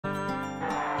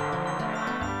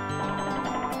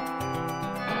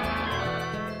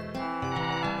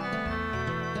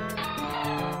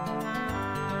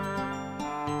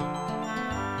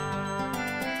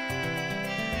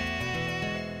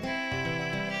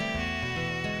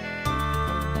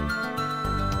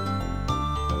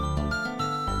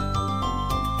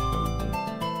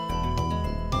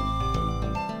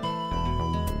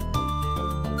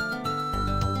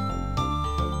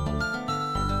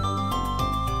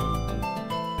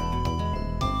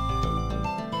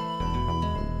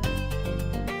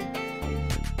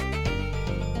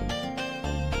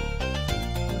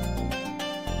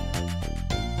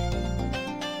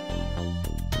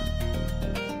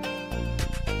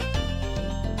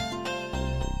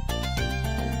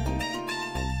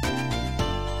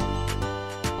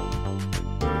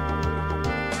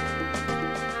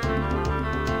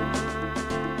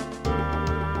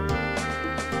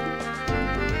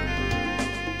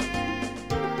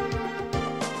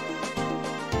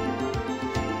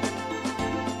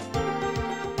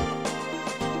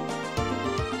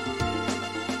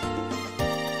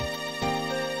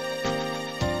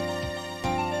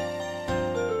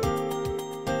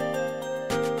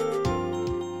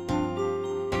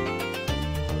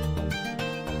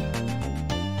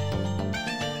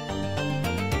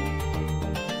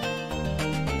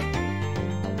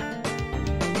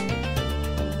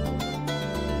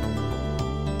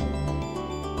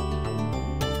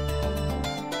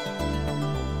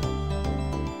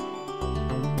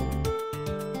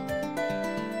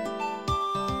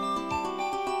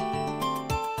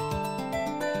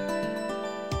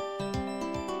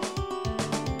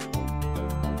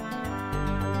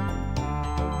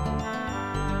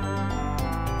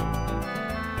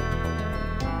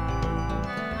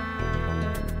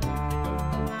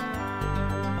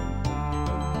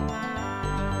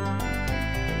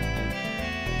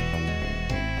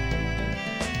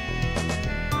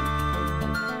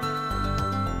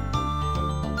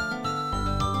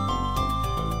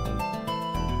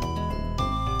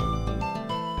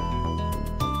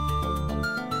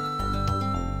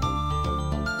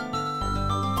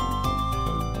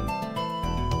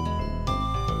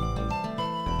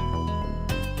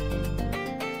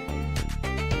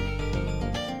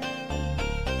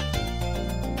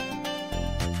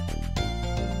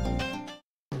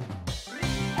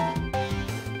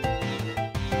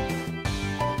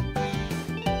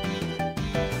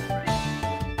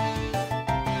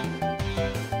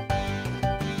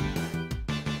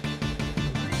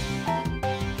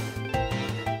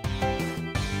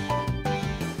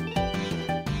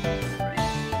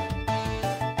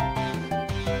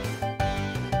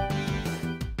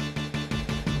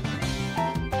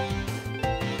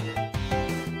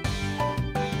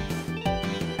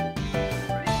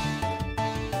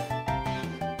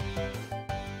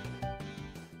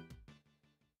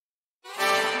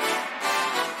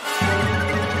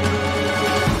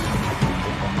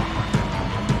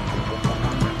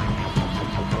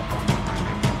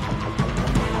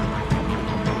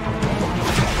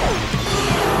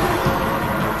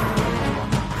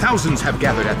Thousands have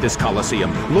gathered at this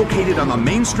Coliseum, located on the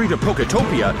main street of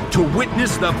Poketopia, to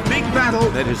witness the big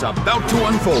battle that is about to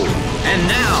unfold. And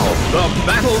now, the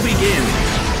battle begins.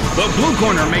 The blue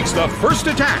corner makes the first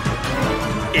attack.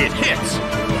 It hits.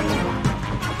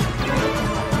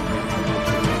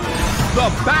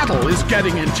 The battle is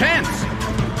getting intense.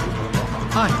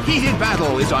 A heated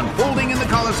battle is unfolding in the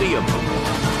Coliseum.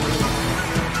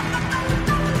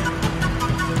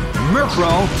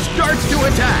 Murkrow starts to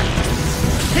attack.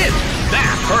 Hit!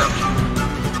 That hurt!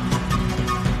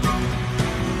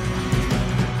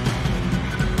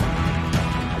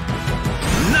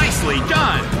 Nicely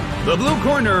done! The blue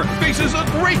corner faces a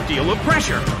great deal of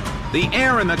pressure. The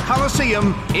air in the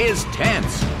Coliseum is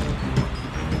tense.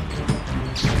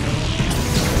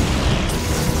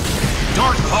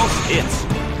 Dark Pulse hits.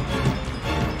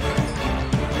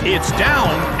 It's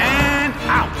down and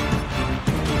out.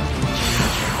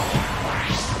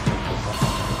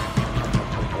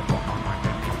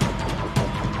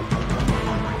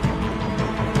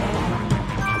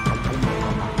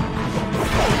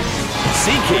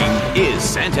 Seaking is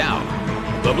sent out.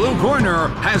 The blue corner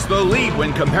has the lead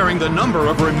when comparing the number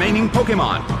of remaining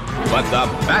Pokémon. But the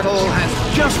battle has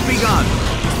just begun.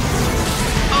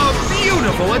 A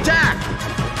beautiful attack!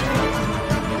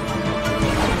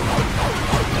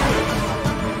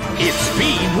 Its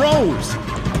speed rose.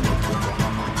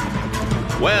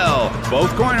 Well,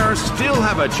 both corners still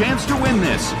have a chance to win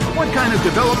this. What kind of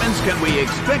developments can we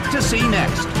expect to see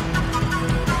next?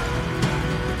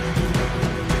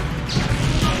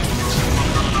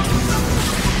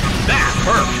 That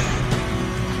hurt!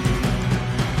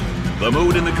 The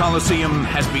mood in the Coliseum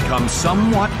has become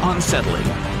somewhat unsettling.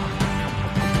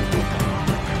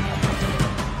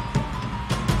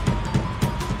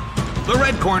 The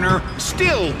red corner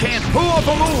still can't pull off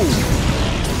a move.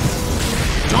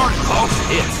 Dark Pulse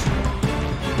hits.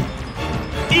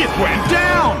 It went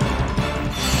down!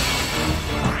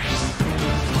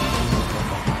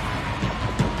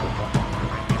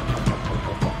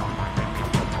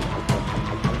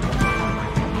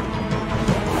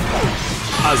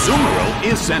 Azumarill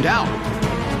is sent out.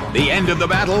 The end of the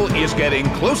battle is getting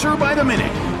closer by the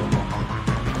minute.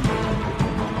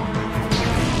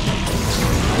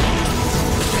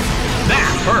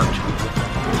 That hurt.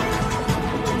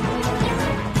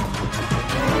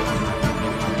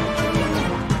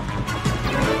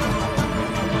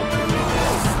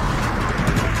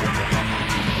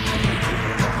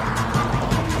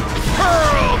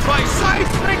 Hurled by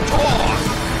Seismic Toss.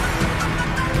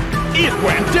 It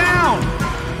went down.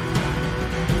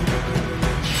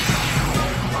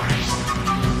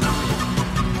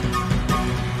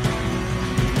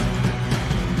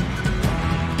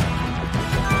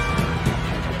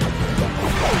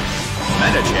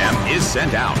 Medicham is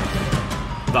sent out.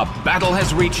 The battle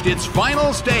has reached its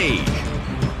final stage.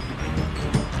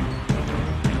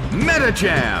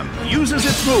 Medicham uses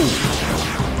its move.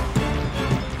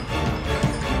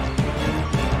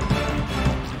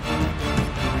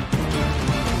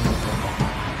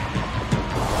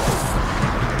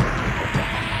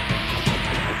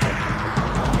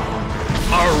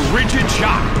 A rigid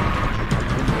shot.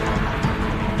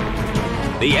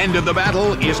 The end of the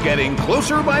battle is getting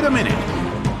closer by the minute.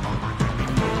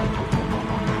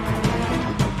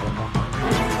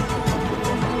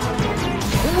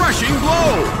 Rushing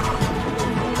blow!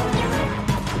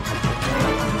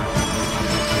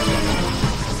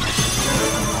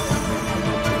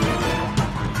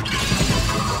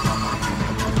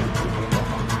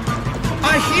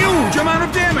 A huge amount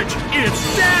of damage!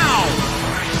 It's down!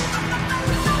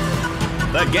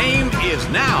 The game is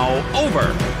now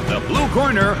over. The blue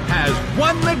corner has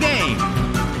won the game.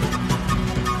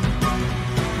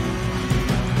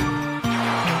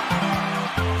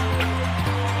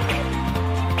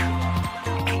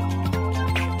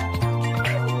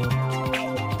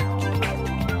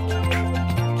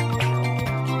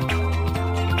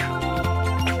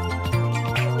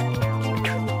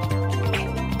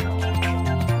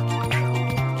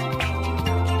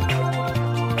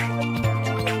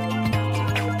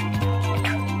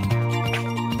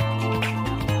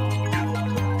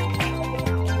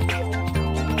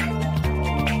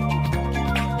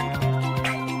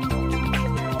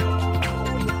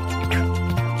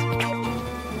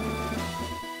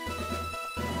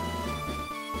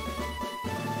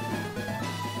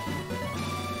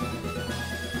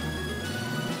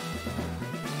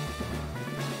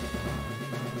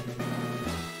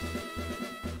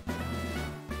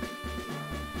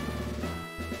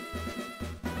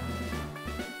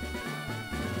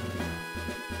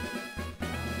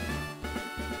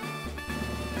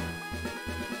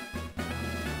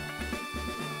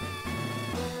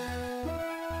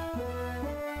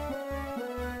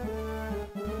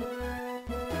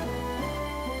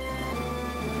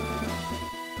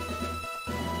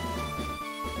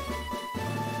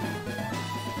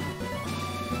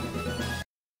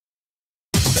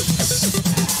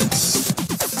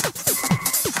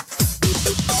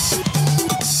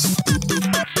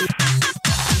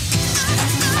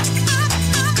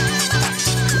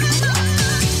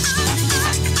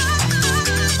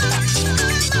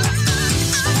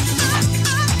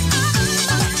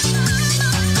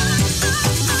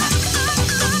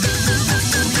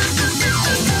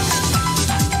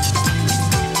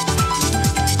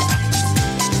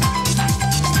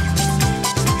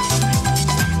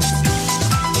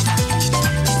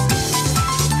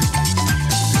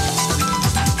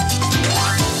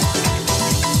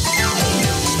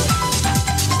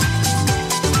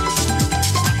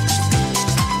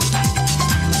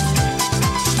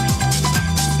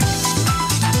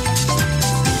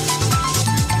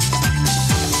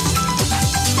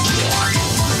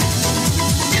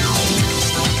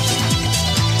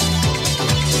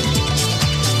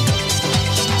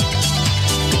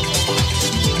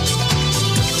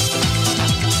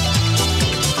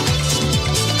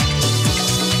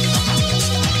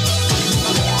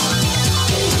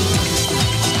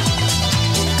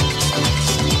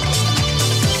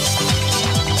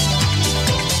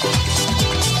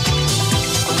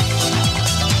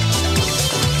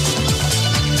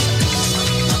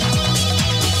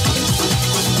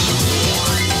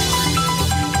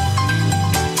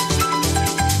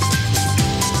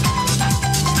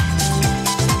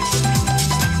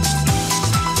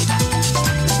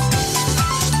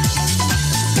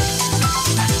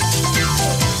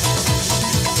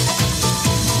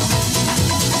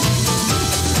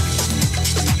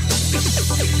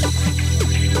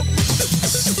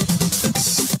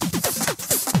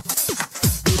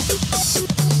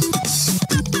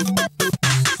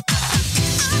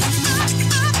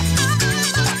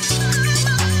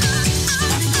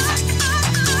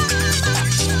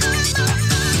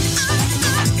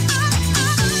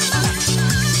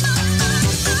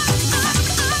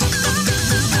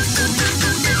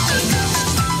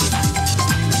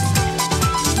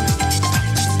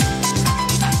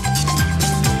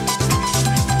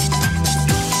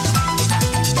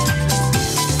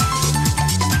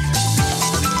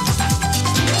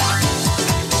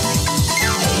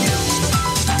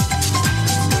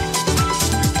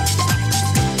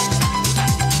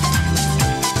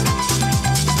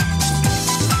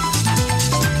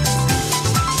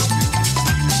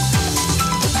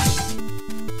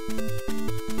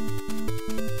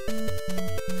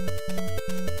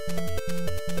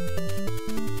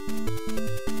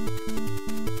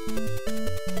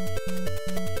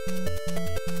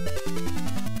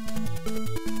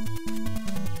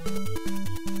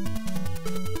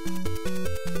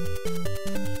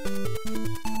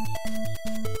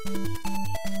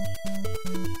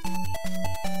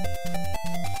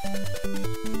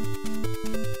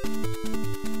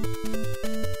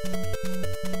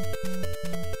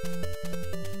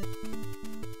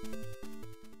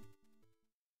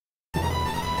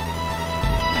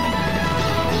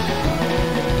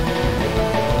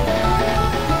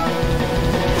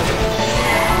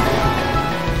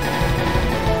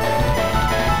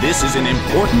 This is an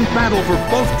important battle for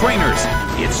both trainers.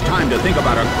 It's time to think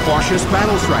about a cautious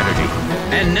battle strategy.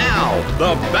 And now,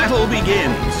 the battle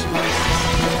begins.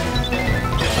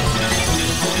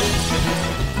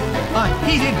 A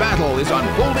heated battle is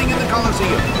unfolding in the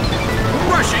Colosseum.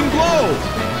 Rushing blow!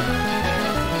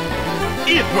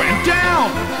 It went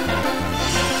down!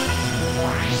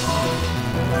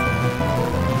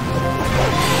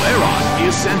 Lairon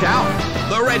is sent out.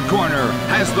 The red corner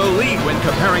has the lead when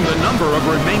comparing the number of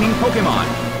remaining Pokémon.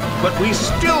 But we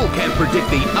still can't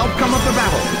predict the outcome of the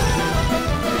battle.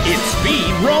 Its speed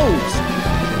rose.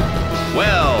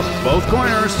 Well, both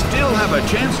corners still have a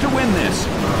chance to win this.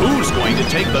 Who's going to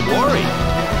take the glory?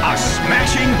 A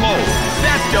smashing blow.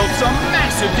 That dealt some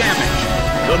massive damage.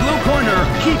 The blue corner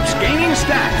keeps gaining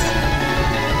stats.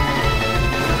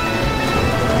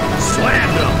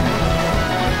 Slammed him.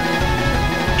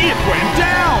 It went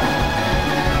down.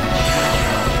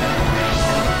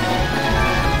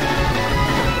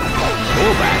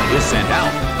 Golbat is sent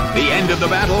out. The end of the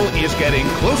battle is getting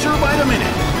closer by the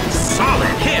minute.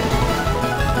 Solid hit.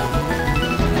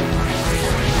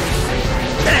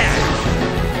 Bam!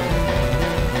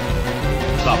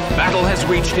 The battle has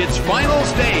reached its final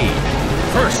stage.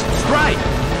 First strike.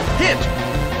 Hit.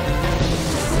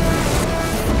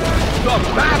 The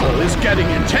battle is getting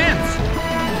intense.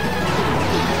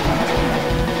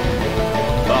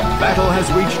 The battle has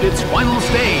reached its final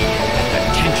stage. The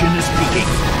tension is peaking.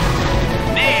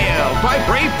 Nailed by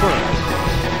Brayford.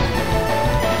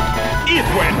 It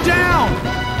went down.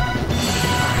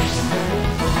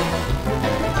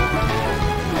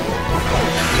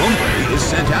 Lombre is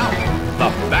sent out.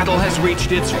 The battle has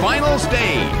reached its final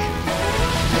stage.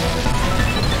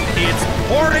 It's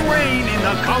pouring rain in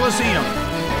the Colosseum.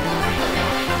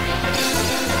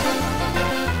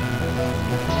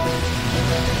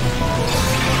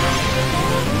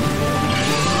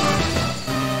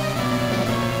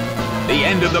 The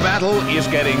end of the battle is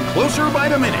getting closer by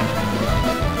the minute.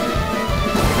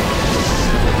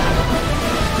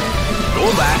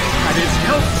 Golbat had its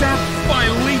health sapped by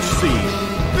Leech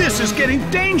Seed. This is getting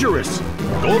dangerous.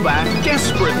 Golbat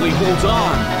desperately holds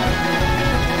on.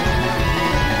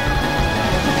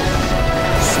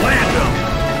 Slammed him.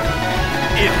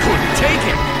 It couldn't take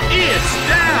it. It's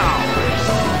down.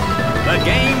 The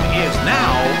game is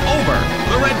now over.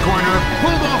 The red corner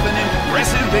pulled off an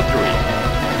impressive victory.